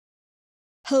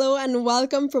Hello and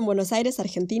welcome from Buenos Aires,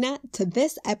 Argentina, to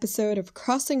this episode of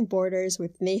Crossing Borders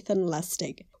with Nathan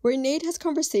Lustig, where Nate has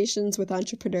conversations with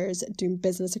entrepreneurs doing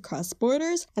business across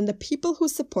borders and the people who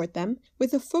support them,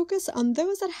 with a focus on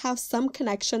those that have some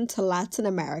connection to Latin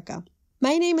America.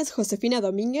 My name is Josefina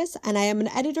Dominguez, and I am an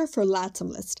editor for LatAm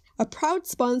List, a proud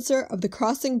sponsor of the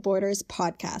Crossing Borders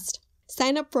podcast.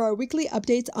 Sign up for our weekly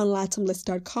updates on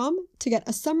LatAmList.com to get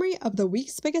a summary of the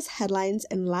week's biggest headlines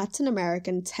in Latin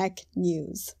American tech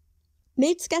news.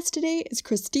 Nate's guest today is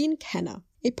Christine Kenna,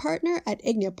 a partner at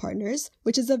IGNIA Partners,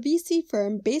 which is a VC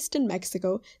firm based in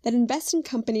Mexico that invests in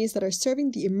companies that are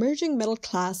serving the emerging middle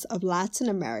class of Latin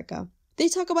America. They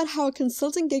talk about how a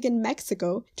consulting gig in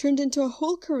Mexico turned into a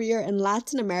whole career in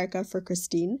Latin America for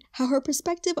Christine, how her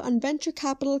perspective on venture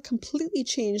capital completely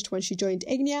changed when she joined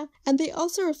IGNIA, and they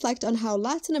also reflect on how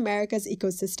Latin America's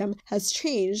ecosystem has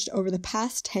changed over the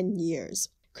past 10 years.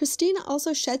 Christine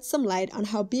also sheds some light on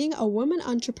how being a woman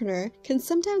entrepreneur can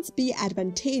sometimes be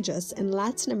advantageous in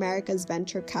Latin America's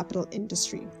venture capital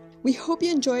industry. We hope you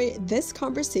enjoy this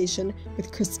conversation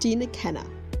with Christine Kenna.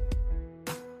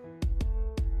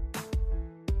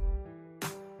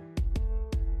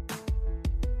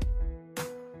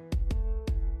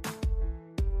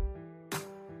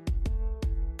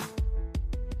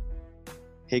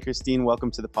 Hey, Christine,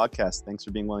 welcome to the podcast. Thanks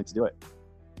for being willing to do it.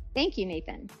 Thank you,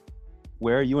 Nathan.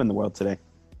 Where are you in the world today?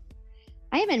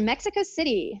 I am in Mexico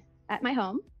City at my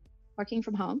home, working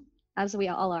from home, as we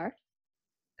all are.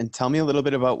 And tell me a little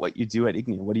bit about what you do at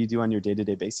IGNIA. What do you do on your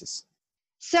day-to-day basis?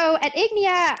 So at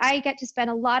IGNIA, I get to spend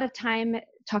a lot of time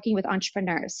talking with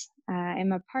entrepreneurs.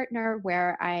 I'm a partner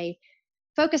where I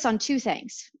focus on two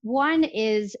things. One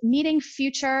is meeting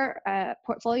future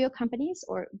portfolio companies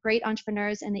or great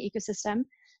entrepreneurs in the ecosystem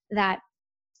that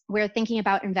we're thinking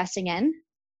about investing in,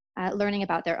 learning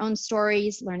about their own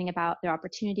stories, learning about their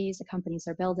opportunities, the companies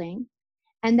they're building.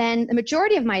 And then the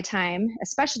majority of my time,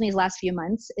 especially these last few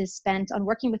months, is spent on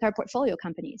working with our portfolio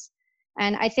companies.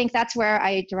 And I think that's where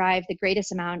I derive the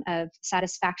greatest amount of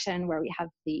satisfaction, where we have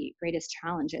the greatest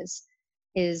challenges,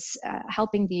 is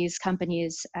helping these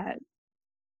companies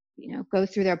go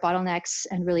through their bottlenecks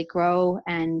and really grow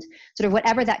and sort of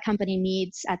whatever that company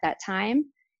needs at that time.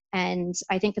 And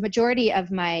I think the majority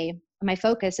of my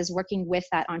focus is working with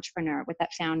that entrepreneur, with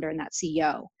that founder and that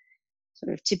CEO,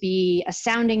 sort of to be a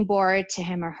sounding board to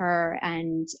him or her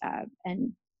and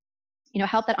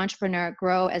help that entrepreneur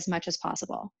grow as much as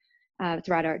possible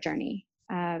throughout our journey.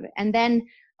 And then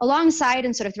alongside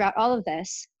and sort of throughout all of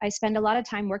this, I spend a lot of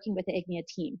time working with the IGNIA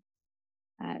team.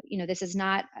 This is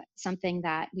not something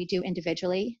that we do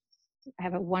individually. I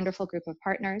have a wonderful group of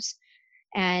partners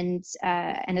and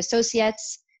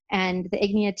associates, and the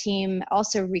IGNIA team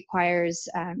also requires,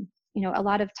 a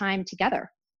lot of time together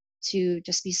to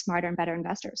just be smarter and better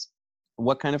investors.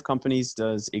 What kind of companies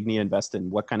does IGNIA invest in?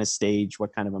 What kind of stage?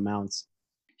 What kind of amounts?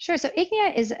 Sure. So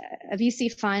IGNIA is a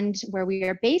VC fund where we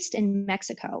are based in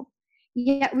Mexico.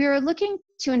 Yet we are looking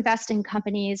to invest in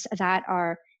companies that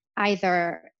are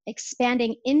either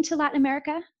expanding into Latin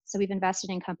America. So we've invested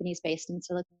in companies based in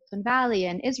Silicon Valley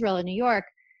and Israel and New York,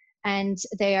 and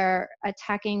they are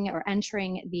attacking or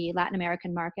entering the Latin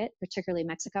American market, particularly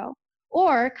Mexico,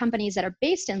 or companies that are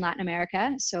based in Latin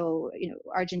America, so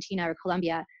Argentina or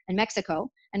Colombia and Mexico,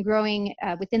 and growing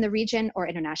within the region or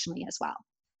internationally as well.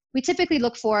 We typically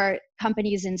look for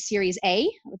companies in Series A. I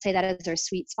would say that is our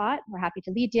sweet spot. We're happy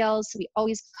to lead deals. We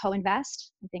always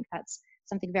co-invest. I think that's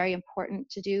something very important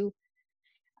to do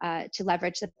to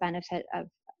leverage the benefit of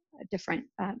different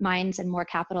minds and more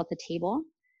capital at the table.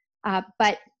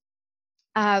 But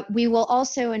we will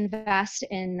also invest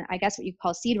in, I guess, what you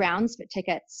call seed rounds, but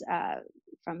tickets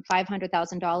from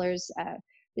 $500,000.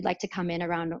 We'd like to come in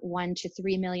around $1 to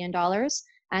 $3 million,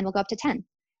 and we'll go up to 10.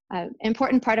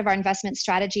 Important part of our investment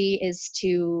strategy is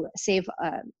to save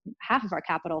half of our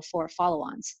capital for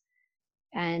follow-ons.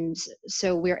 And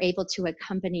so we're able to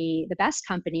accompany the best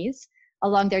companies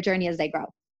along their journey as they grow.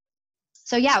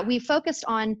 So yeah, we focused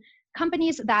on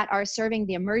companies that are serving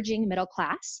the emerging middle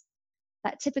class.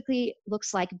 That typically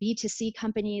looks like B2C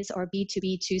companies or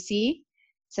B2B2C,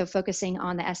 so focusing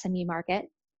on the SME market.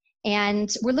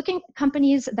 And we're looking at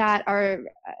companies that are,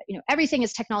 everything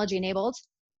is technology enabled,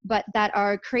 but that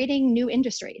are creating new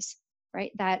industries,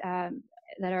 right? That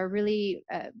are really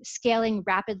scaling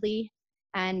rapidly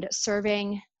and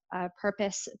serving a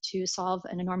purpose to solve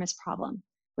an enormous problem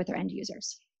with their end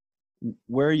users.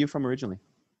 Where are you from originally?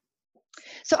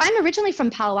 So I'm originally from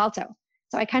Palo Alto.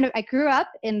 So I grew up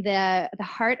in the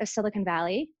heart of Silicon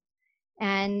Valley,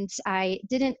 and I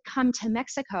didn't come to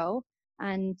Mexico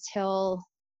until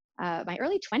my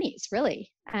early 20s,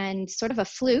 really, and sort of a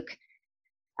fluke.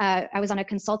 I was on a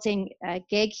consulting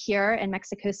gig here in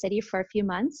Mexico City for a few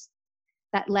months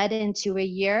that led into a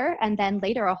year, and then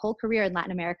later a whole career in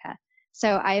Latin America.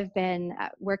 So I've been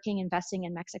investing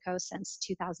in Mexico since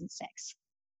 2006.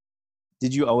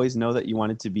 Did you always know that you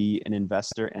wanted to be an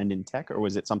investor and in tech, or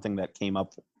was it something that came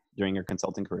up during your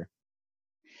consulting career?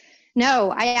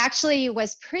 No, I actually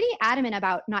was pretty adamant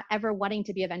about not ever wanting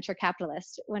to be a venture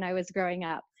capitalist when I was growing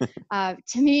up. To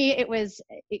me,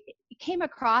 it came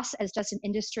across as just an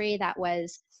industry that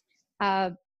was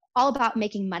all about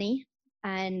making money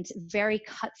and very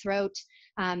cutthroat,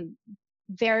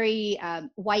 very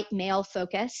white male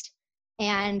focused.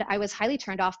 And I was highly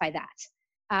turned off by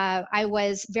that. I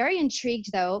was very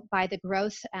intrigued, though, by the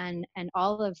growth and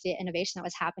all of the innovation that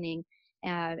was happening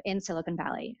in Silicon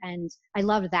Valley. And I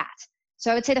loved that.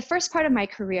 So I would say the first part of my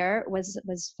career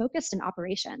was focused in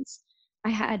operations. I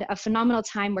had a phenomenal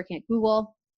time working at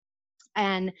Google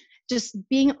and just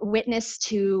being witness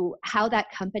to how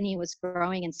that company was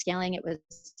growing and scaling.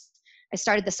 I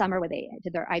started the summer where they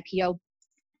did their IPO,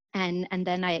 and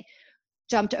then I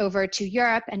jumped over to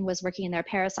Europe and was working in their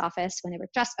Paris office when they were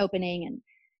just opening, and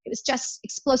it was just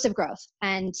explosive growth,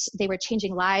 and they were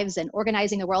changing lives and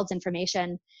organizing the world's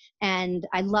information. And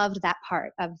I loved that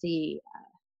part of the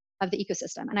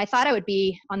ecosystem. And I thought I would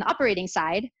be on the operating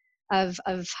side of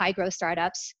high growth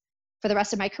startups for the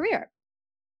rest of my career,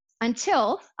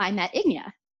 until I met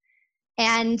IGNIA.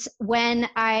 And when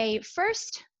I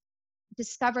first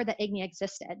discovered that IGNIA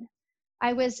existed,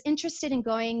 I was interested in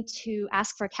going to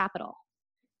ask for capital.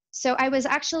 So I was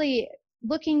actually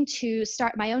looking to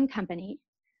start my own company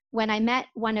when I met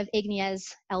one of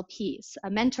IGNIA's LPs, a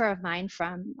mentor of mine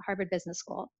from Harvard Business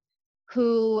School,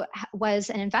 who was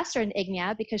an investor in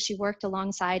IGNIA because she worked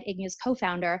alongside IGNIA's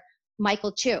co-founder,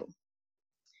 Michael Chu.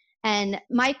 And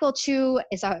Michael Chu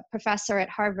is a professor at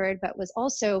Harvard, but was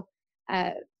also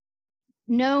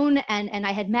known, and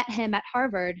I had met him at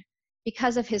Harvard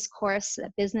because of his course,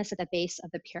 Business at the Base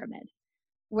of the Pyramid,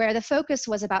 where the focus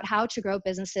was about how to grow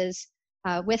businesses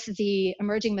with the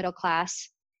emerging middle class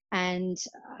and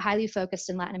highly focused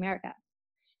in Latin America.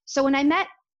 So when I met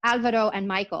Alvaro and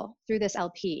Michael through this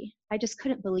LP, I just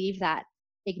couldn't believe that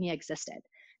IGNIA existed.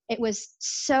 It was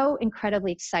so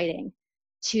incredibly exciting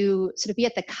to sort of be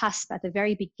at the cusp, at the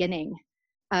very beginning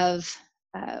of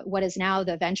what is now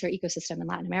the venture ecosystem in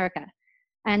Latin America.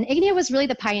 And IGNIA was really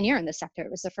the pioneer in this sector.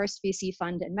 It was the first VC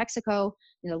fund in Mexico,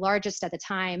 the largest at the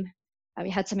time.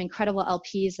 We had some incredible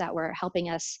LPs that were helping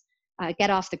us get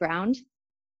off the ground,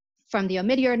 from the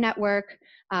Omidyar network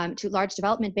to large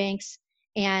development banks.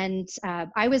 And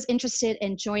I was interested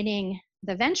in joining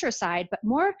the venture side, but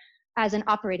more as an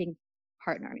operating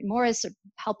partner, more as sort of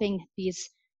helping these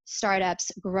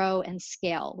startups grow and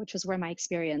scale, which was where my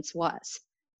experience was.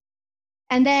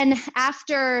 And then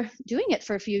after doing it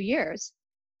for a few years,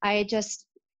 I just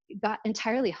got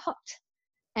entirely hooked.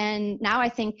 And now I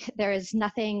think there is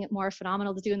nothing more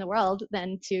phenomenal to do in the world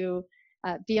than to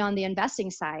be on the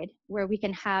investing side, where we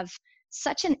can have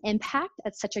such an impact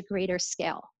at such a greater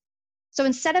scale. So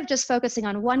instead of just focusing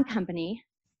on one company,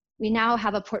 we now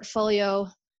have a portfolio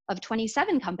of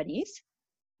 27 companies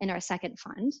in our second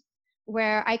fund,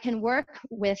 where I can work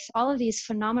with all of these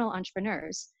phenomenal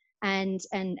entrepreneurs and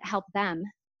help them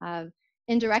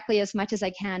indirectly as much as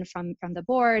I can from the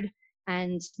board,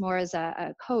 and more as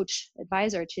a coach,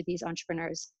 advisor to these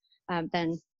entrepreneurs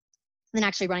than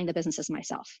actually running the businesses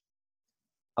myself.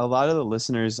 A lot of the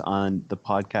listeners on the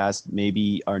podcast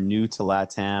maybe are new to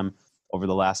LatAm over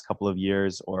the last couple of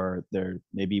years, or they're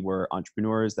maybe were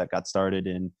entrepreneurs that got started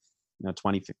in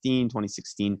 2015,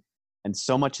 2016. And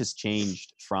so much has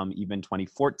changed from even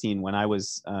 2014 when I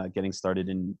was getting started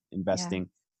in investing. Yeah.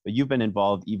 But you've been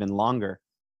involved even longer.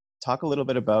 Talk a little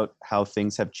bit about how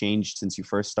things have changed since you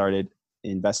first started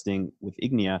investing with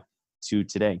IGNIA to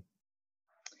today.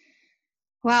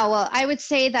 Wow, well, I would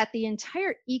say that the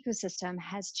entire ecosystem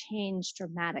has changed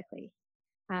dramatically.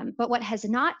 But what has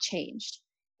not changed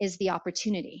is the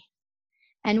opportunity.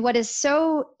 And what is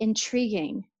so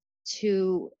intriguing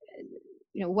to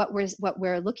what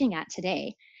we're looking at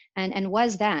today and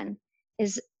was then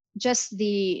is just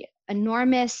the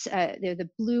enormous the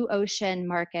blue ocean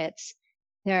markets,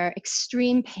 their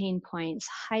extreme pain points,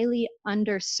 highly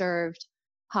underserved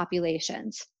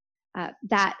populations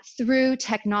that through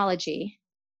technology,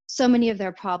 so many of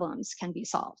their problems can be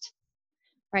solved,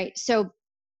 right? So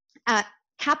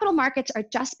capital markets are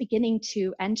just beginning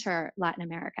to enter Latin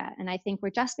America. And I think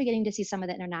we're just beginning to see some of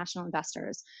the international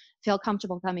investors feel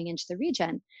comfortable coming into the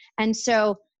region. And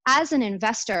so as an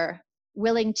investor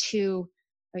willing to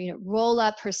roll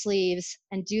up her sleeves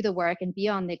and do the work and be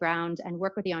on the ground and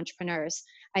work with the entrepreneurs,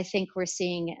 I think we're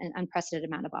seeing an unprecedented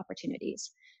amount of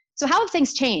opportunities. So how have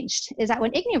things changed is that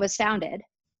when IGNIA was founded,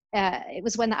 it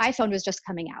was when the iPhone was just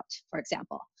coming out, for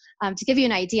example. To give you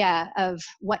an idea of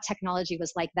what technology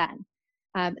was like then,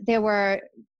 there were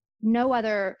no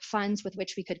other funds with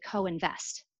which we could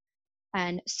co-invest.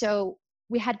 And so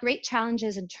we had great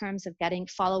challenges in terms of getting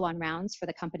follow-on rounds for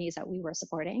the companies that we were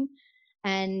supporting.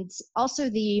 And also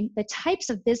the types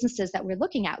of businesses that we're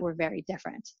looking at were very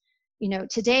different.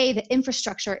 Today the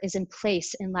infrastructure is in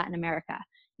place in Latin America.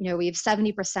 We have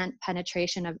 70%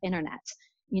 penetration of internet.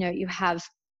 You have,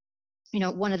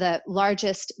 one of the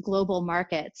largest global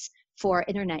markets for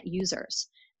internet users.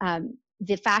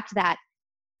 The fact that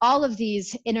all of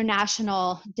these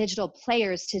international digital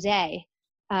players today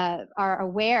are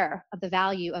aware of the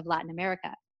value of Latin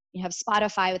America. You have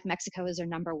Spotify with Mexico as their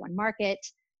 #1 market.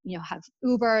 You have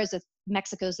Uber,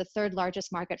 Mexico's the 3rd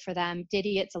largest market for them.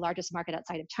 Didi, it's the largest market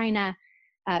outside of China.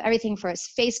 Everything for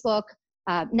us, Facebook,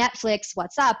 Netflix,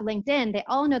 WhatsApp, LinkedIn, they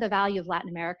all know the value of Latin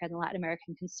America and the Latin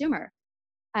American consumer.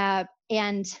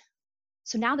 And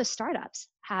so now the startups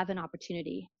have an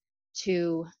opportunity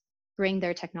to bring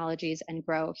their technologies and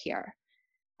grow here.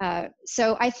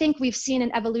 So I think we've seen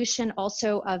an evolution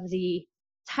also of the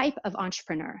type of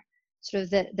entrepreneur, sort of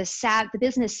the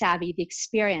business savvy, the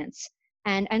experience,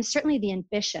 and certainly the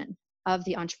ambition of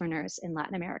the entrepreneurs in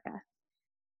Latin America.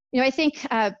 I think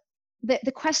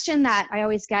the question that I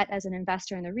always get as an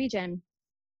investor in the region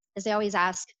is they always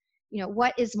ask,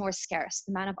 what is more scarce,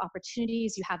 the amount of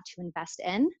opportunities you have to invest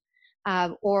in,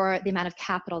 or the amount of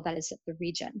capital that is at the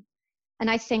region? And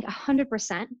I think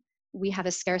 100% we have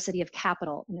a scarcity of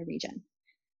capital in the region.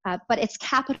 But it's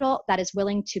capital that is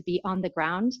willing to be on the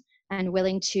ground and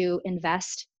willing to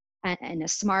invest in a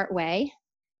smart way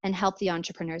and help the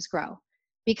entrepreneurs grow.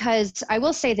 Because I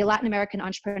will say the Latin American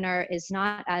entrepreneur is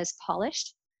not as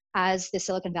polished as the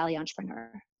Silicon Valley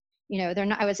entrepreneur. They're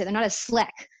not, I would say they're not as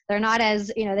slick. They're not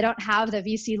as, they don't have the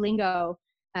VC lingo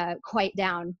quite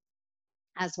down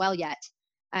as well yet.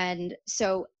 And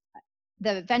so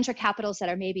the venture capitals that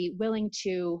are maybe willing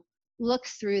to look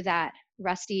through that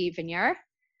rusty veneer,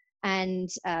 and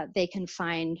they can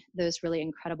find those really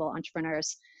incredible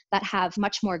entrepreneurs that have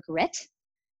much more grit,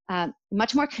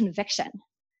 much more conviction.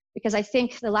 Because I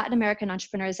think the Latin American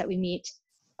entrepreneurs that we meet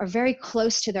are very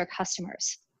close to their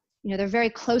customers. They're very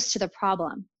close to the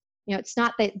problem. It's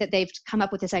not that they've come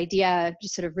up with this idea,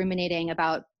 just sort of ruminating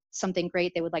about something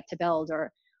great they would like to build,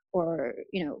 or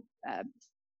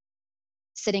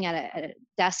sitting at a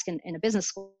desk in a business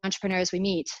school. Entrepreneurs we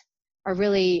meet are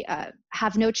really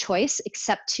have no choice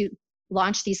except to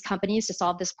launch these companies to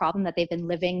solve this problem that they've been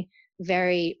living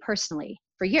very personally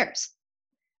for years.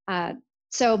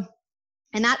 So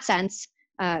in that sense,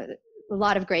 a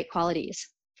lot of great qualities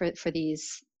for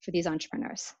these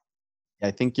entrepreneurs. I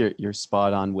think you're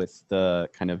spot on with the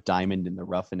kind of diamond in the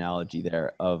rough analogy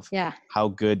there of how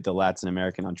good the Latin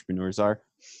American entrepreneurs are,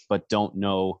 but don't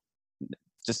know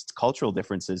just cultural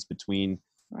differences between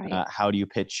how do you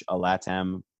pitch a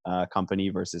LatAm company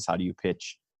versus how do you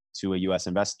pitch to a U.S.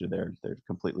 investor. They're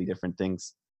completely different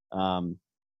things.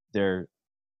 They're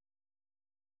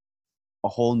a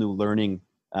whole new learning,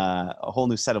 a whole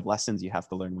new set of lessons you have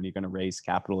to learn when you're going to raise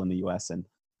capital in the U.S. And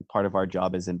part of our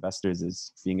job as investors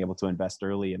is being able to invest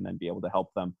early and then be able to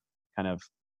help them kind of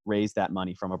raise that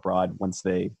money from abroad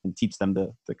and teach them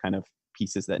the kind of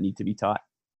pieces that need to be taught.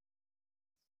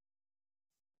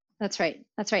 That's right.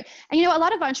 That's right. And a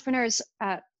lot of entrepreneurs,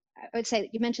 I would say,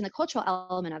 you mentioned the cultural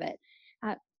element of it.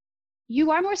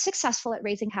 You are more successful at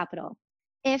raising capital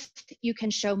if you can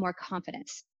show more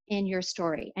confidence in your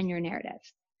story and your narrative.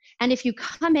 And if you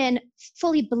come in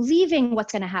fully believing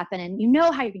what's going to happen and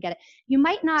how you can get it, you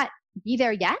might not be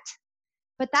there yet,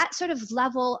 but that sort of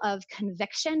level of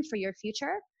conviction for your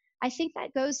future, I think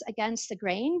that goes against the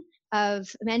grain of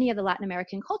many of the Latin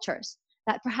American cultures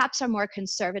that perhaps are more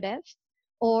conservative,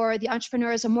 or the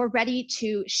entrepreneurs are more ready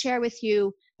to share with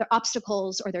you their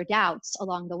obstacles or their doubts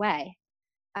along the way.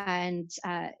 And,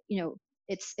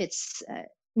 it's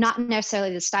not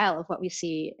necessarily the style of what we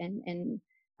see in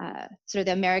sort of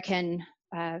the American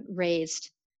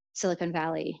raised Silicon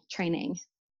Valley training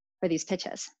for these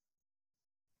pitches.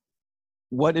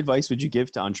 What advice would you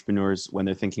give to entrepreneurs when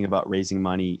they're thinking about raising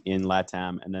money in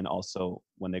LatAm and then also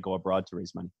when they go abroad to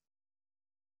raise money?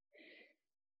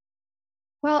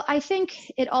 Well, I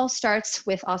think it all starts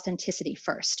with authenticity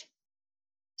first.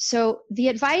 So the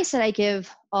advice that I give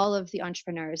all of the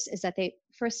entrepreneurs is that they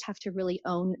first have to really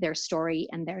own their story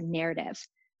and their narrative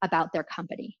about their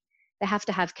company. They have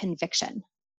to have conviction.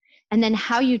 And then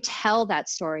how you tell that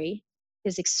story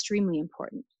is extremely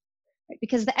important, right?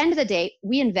 Because at the end of the day,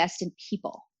 we invest in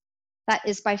people. That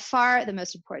is by far the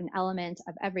most important element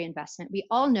of every investment. We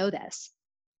all know this,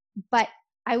 but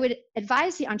I would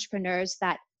advise the entrepreneurs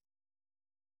that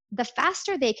the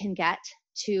faster they can get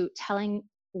to telling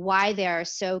why they are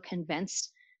so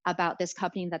convinced about this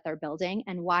company that they're building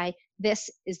and why this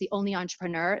is the only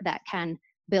entrepreneur that can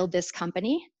build this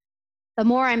company, the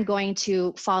more I'm going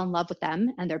to fall in love with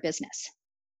them and their business,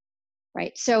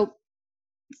 right? So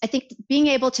I think being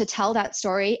able to tell that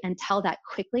story and tell that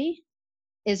quickly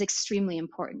is extremely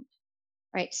important,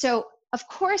 right? So of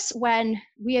course, when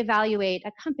we evaluate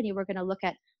a company, we're going to look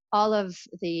at all of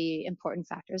the important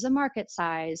factors: the market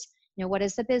size, what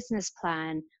is the business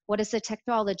plan, what is the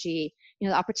technology,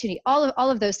 the opportunity. All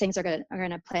of those things are going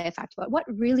to play a factor. But what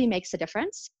really makes a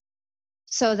difference,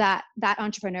 so that that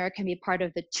entrepreneur can be part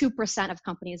of the 2% of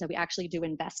companies that we actually do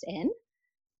invest in,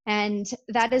 and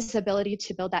that is the ability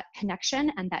to build that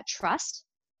connection and that trust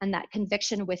and that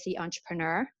conviction with the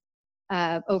entrepreneur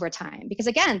over time. Because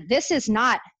again, this is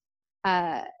not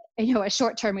a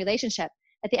short-term relationship.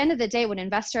 At the end of the day, when an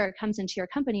investor comes into your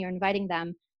company, you're inviting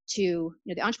them to,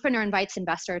 the entrepreneur invites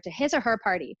investor to his or her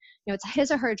party. It's his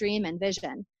or her dream and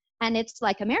vision, and it's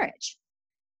like a marriage.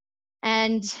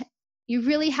 And you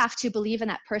really have to believe in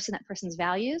that person's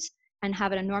values, and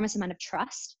have an enormous amount of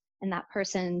trust in that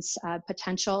person's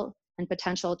potential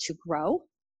to grow.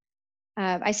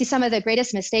 I see some of the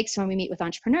greatest mistakes when we meet with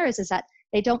entrepreneurs is that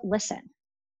they don't listen.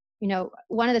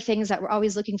 One of the things that we're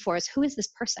always looking for is, who is this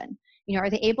person? Are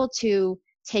they able to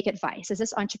take advice? Is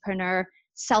this entrepreneur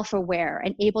self-aware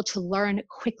and able to learn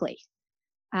quickly?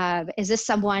 Is this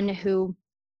someone who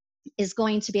is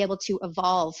going to be able to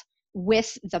evolve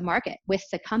with the market, with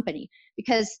the company?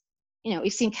 Because,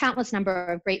 we've seen countless number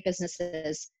of great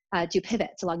businesses do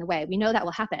pivots along the way. We know that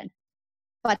will happen,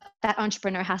 but that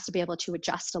entrepreneur has to be able to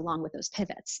adjust along with those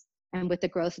pivots and with the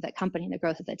growth of that company and the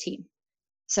growth of the team.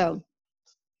 So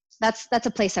that's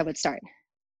a place I would start.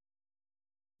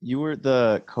 You were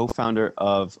the co-founder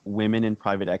of Women in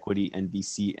Private Equity and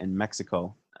VC in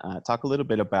Mexico. Talk a little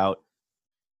bit about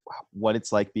what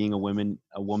it's like being a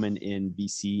woman in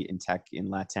VC in tech in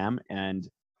LatAm, and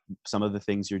some of the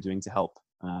things you're doing to help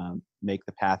make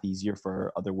the path easier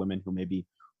for other women who maybe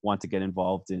want to get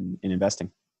involved in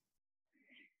investing.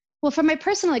 Well, from my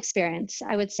personal experience,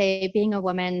 I would say being a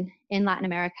woman in Latin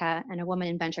America and a woman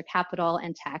in venture capital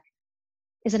and tech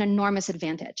is an enormous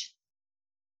advantage,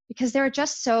 because there are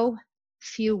just so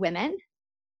few women.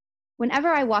 Whenever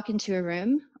I walk into a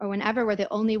room, or whenever we're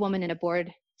the only woman in a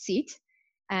board seat,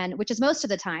 and which is most of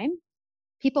the time,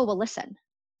 people will listen.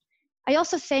 I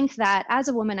also think that as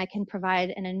a woman, I can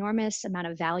provide an enormous amount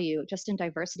of value just in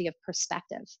diversity of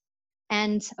perspective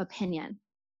and opinion.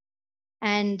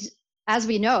 And as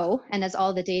we know, and as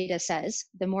all the data says,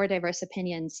 the more diverse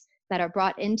opinions that are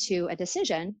brought into a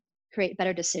decision create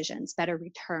better decisions, better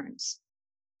returns.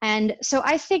 And so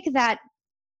I think that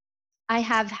I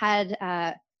have had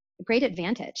a great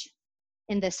advantage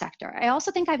in this sector. I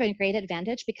also think I have a great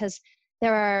advantage because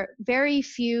there are very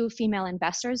few female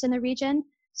investors in the region.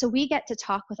 So we get to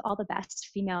talk with all the best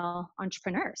female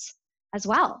entrepreneurs as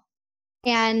well.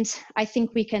 And I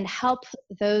think we can help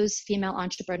those female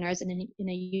entrepreneurs in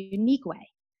a unique way.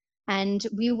 And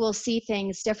we will see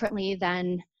things differently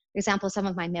than, for example, some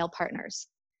of my male partners.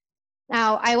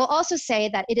 Now, I will also say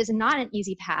that it is not an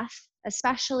easy path,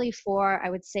 especially for, I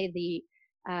would say, the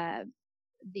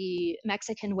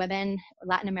Mexican women,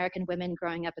 Latin American women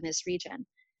growing up in this region,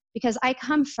 because I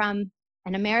come from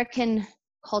an American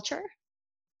culture.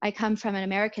 I come from an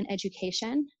American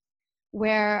education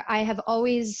where I have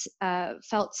always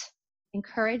felt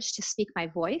encouraged to speak my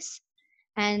voice,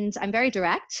 and I'm very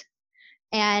direct.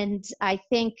 And I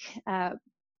think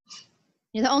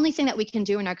the only thing that we can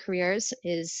do in our careers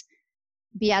is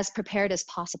be as prepared as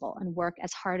possible and work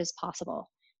as hard as possible.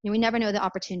 We never know the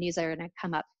opportunities that are going to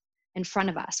come up in front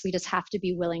of us. We just have to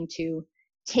be willing to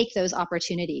take those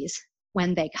opportunities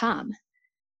when they come,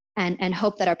 and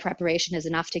hope that our preparation is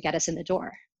enough to get us in the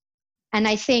door. And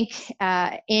I think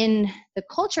in the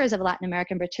cultures of Latin America,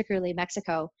 and particularly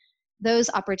Mexico, those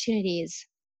opportunities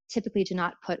typically do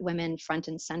not put women front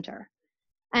and center.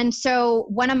 And so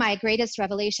one of my greatest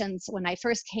revelations when I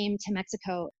first came to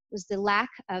Mexico was the lack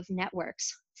of networks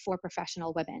for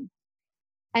professional women.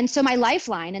 And so my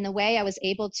lifeline, and the way I was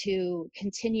able to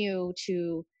continue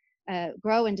to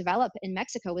grow and develop in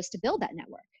Mexico, was to build that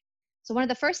network. So one of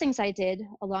the first things I did,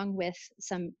 along with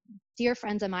some dear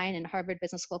friends of mine and Harvard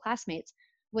Business School classmates,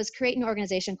 was create an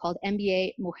organization called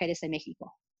MBA Mujeres de Mexico,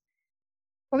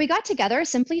 where we got together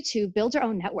simply to build our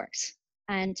own networks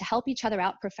and to help each other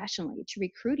out professionally, to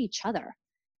recruit each other,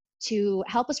 to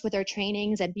help us with our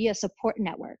trainings and be a support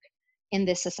network in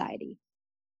this society.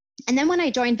 And then when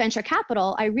I joined venture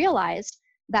capital, I realized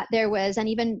that there was an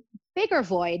even bigger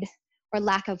void or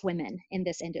lack of women in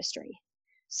this industry.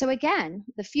 So again,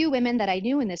 the few women that I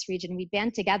knew in this region, we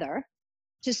band together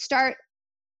to start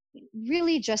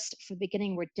really just for the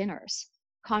beginning were dinners,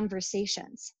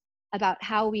 conversations about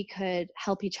how we could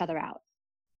help each other out.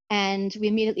 And we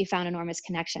immediately found enormous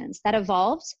connections that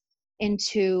evolved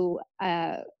into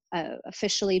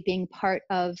officially being part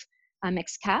of a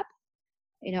mixed cap.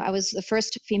 You know, I was the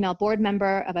first female board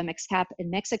member of a mixed cap in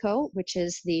Mexico, which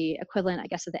is the equivalent, I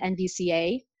guess, of the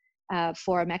NVCA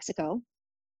for Mexico.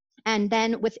 And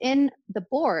then within the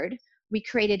board, we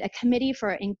created a committee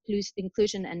for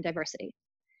inclusion and diversity.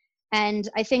 And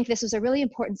I think this was a really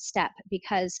important step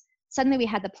because suddenly we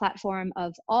had the platform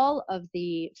of all of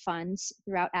the funds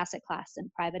throughout asset class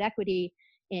and private equity,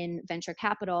 in venture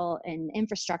capital, in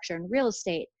infrastructure and real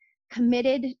estate,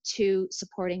 committed to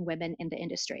supporting women in the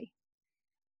industry.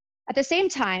 At the same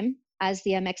time, as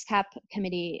the mixed cap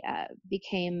committee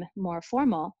became more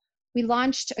formal, we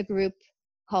launched a group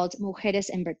called Mujeres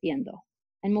Invirtiendo.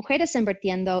 And Mujeres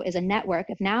Invirtiendo is a network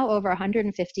of now over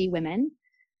 150 women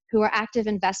who are active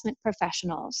investment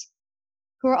professionals,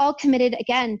 who are all committed,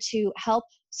 again, to help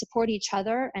support each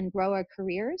other and grow our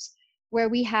careers, where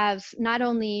we have not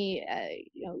only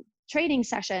training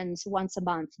sessions once a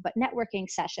month, but networking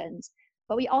sessions,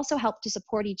 but we also help to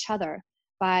support each other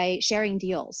by sharing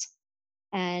deals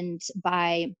and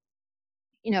by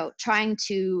trying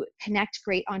to connect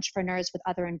great entrepreneurs with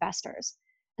other investors.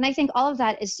 And I think all of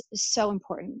that is so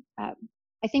important.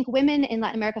 I think women in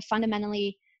Latin America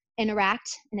fundamentally interact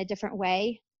in a different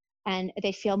way, and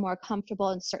they feel more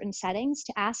comfortable in certain settings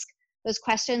to ask those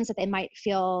questions that they might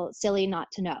feel silly not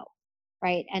to know,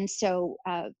 right? And so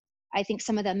I think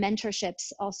some of the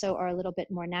mentorships also are a little bit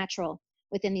more natural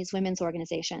within these women's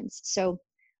organizations. So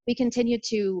we continue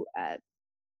to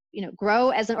grow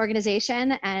as an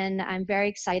organization, and I'm very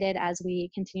excited as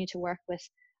we continue to work with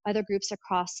other groups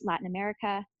across Latin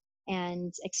America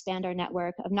and expand our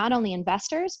network of not only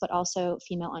investors, but also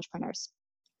female entrepreneurs.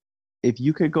 If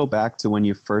you could go back to when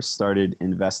you first started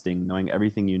investing, knowing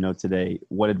everything you know today,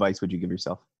 what advice would you give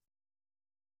yourself?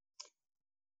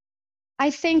 I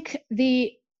think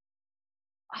the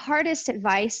hardest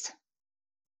advice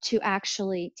to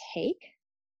actually take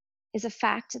is the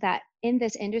fact that in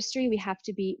this industry, we have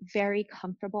to be very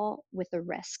comfortable with the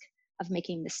risk of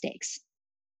making mistakes.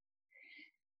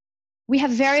 We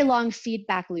have very long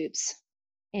feedback loops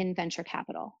in venture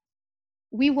capital.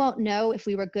 We won't know if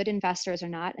we were good investors or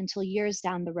not until years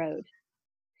down the road.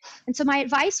 And so my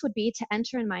advice would be to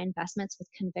enter in my investments with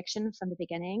conviction from the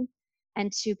beginning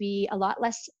and to be a lot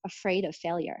less afraid of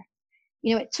failure.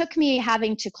 It took me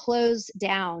having to close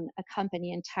down a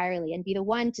company entirely and be the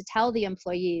one to tell the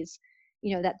employees,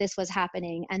 that this was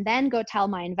happening, and then go tell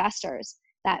my investors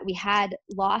that we had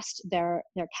lost their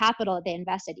capital that they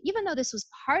invested, even though this was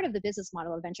part of the business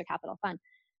model of venture capital fund.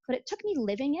 But it took me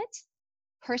living it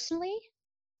personally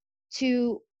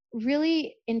to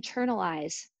really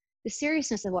internalize the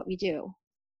seriousness of what we do,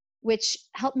 which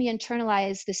helped me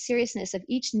internalize the seriousness of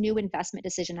each new investment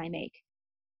decision I make.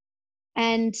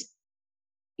 And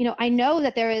I know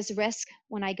that there is risk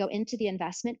when I go into the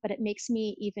investment, but it makes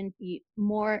me even be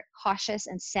more cautious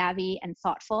and savvy and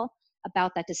thoughtful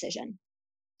about that decision.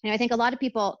 I think a lot of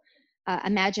people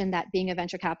imagine that being a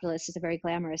venture capitalist is a very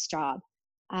glamorous job.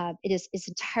 It's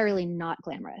entirely not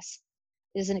glamorous.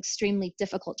 It is an extremely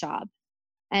difficult job.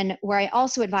 And where I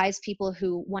also advise people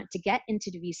who want to get into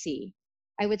the VC,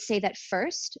 I would say that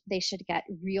first, they should get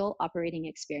real operating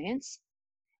experience.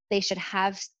 They should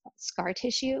have scar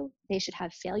tissue. They should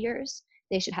have failures.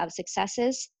 They should have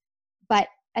successes. But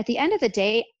at the end of the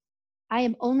day, I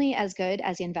am only as good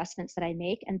as the investments that I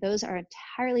make, and those are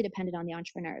entirely dependent on the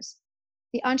entrepreneurs.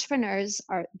 The entrepreneurs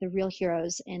are the real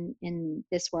heroes in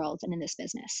this world and in this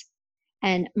business.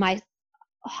 And my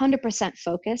 100%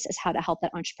 focus is how to help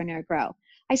that entrepreneur grow.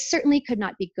 I certainly could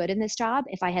not be good in this job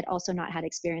if I had also not had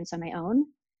experience on my own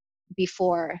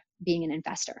before being an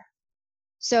investor.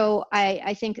 So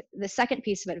I think the second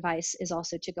piece of advice is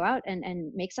also to go out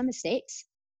and make some mistakes,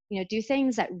 do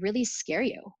things that really scare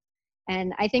you.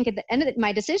 And I think at the end of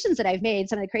my decisions that I've made,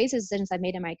 some of the craziest decisions I've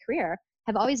made in my career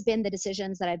have always been the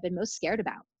decisions that I've been most scared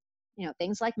about.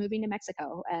 Things like moving to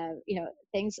Mexico,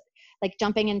 things like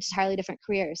jumping into entirely different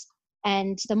careers.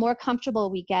 And the more comfortable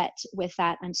we get with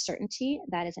that uncertainty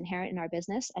that is inherent in our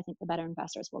business, I think the better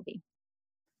investors will be.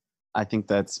 I think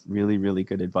that's really, really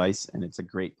good advice, and it's a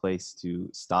great place to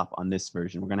stop on this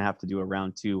version. We're going to have to do a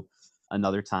round 2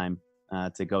 another time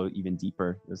to go even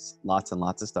deeper. There's lots and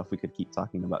lots of stuff we could keep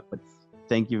talking about. But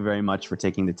thank you very much for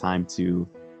taking the time to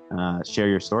share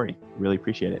your story. Really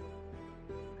appreciate it.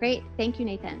 Great. Thank you,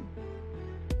 Nathan.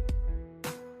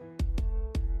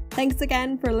 Thanks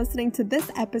again for listening to this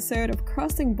episode of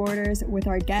Crossing Borders with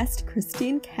our guest,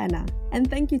 Christine Kenna. And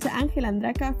thank you to Angel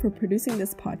Andreca for producing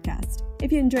this podcast.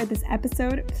 If you enjoyed this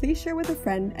episode, please share with a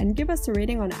friend and give us a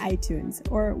rating on iTunes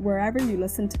or wherever you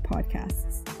listen to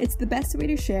podcasts. It's the best way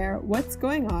to share what's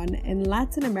going on in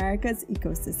Latin America's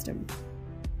ecosystem.